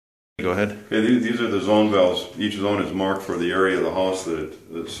Go ahead. Okay, these are the zone valves. Each zone is marked for the area of the house that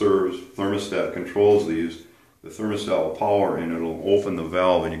it serves. Thermostat controls these. The thermostat will power and it'll open the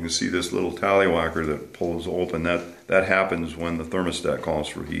valve, and you can see this little tallywhacker that pulls open. That happens when the thermostat calls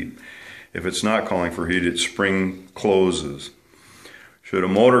for heat. If it's not calling for heat, its spring closes. Should a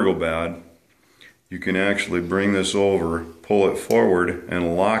motor go bad, you can actually bring this over, pull it forward,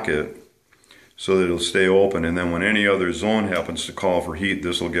 and lock it so that it'll stay open, and then when any other zone happens to call for heat,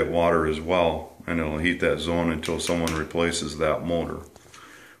 this will get water as well, and it'll heat that zone until someone replaces that motor.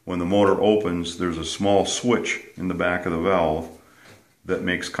 When the motor opens, there's a small switch in the back of the valve that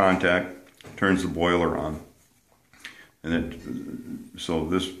makes contact, turns the boiler on. And so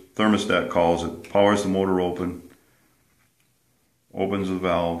this thermostat calls, it powers the motor open, opens the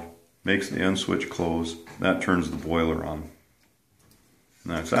valve, makes the end switch close, that turns the boiler on.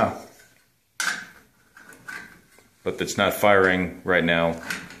 And that's that. But it's not firing right now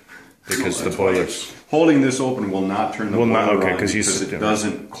because the boiler's... Holding this open will not turn the boiler on because it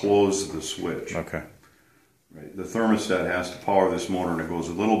doesn't close the switch. Okay. Right. The thermostat has to power this motor, and it goes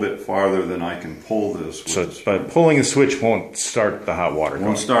a little bit farther than I can pull this. So, but pulling the switch won't start the hot water. It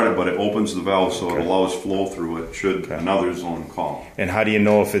won't start it, but it opens the valve so it allows flow through it should another zone call. And how do you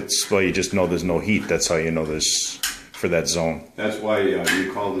know if it's, well, you just know there's no heat. That's how you know there's, for that zone. That's why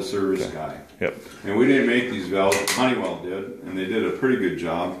you call the service guy. Yep. And we didn't make these valves, Honeywell did, and they did a pretty good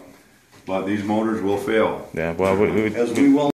job. But these motors will fail. Yeah, well, as we will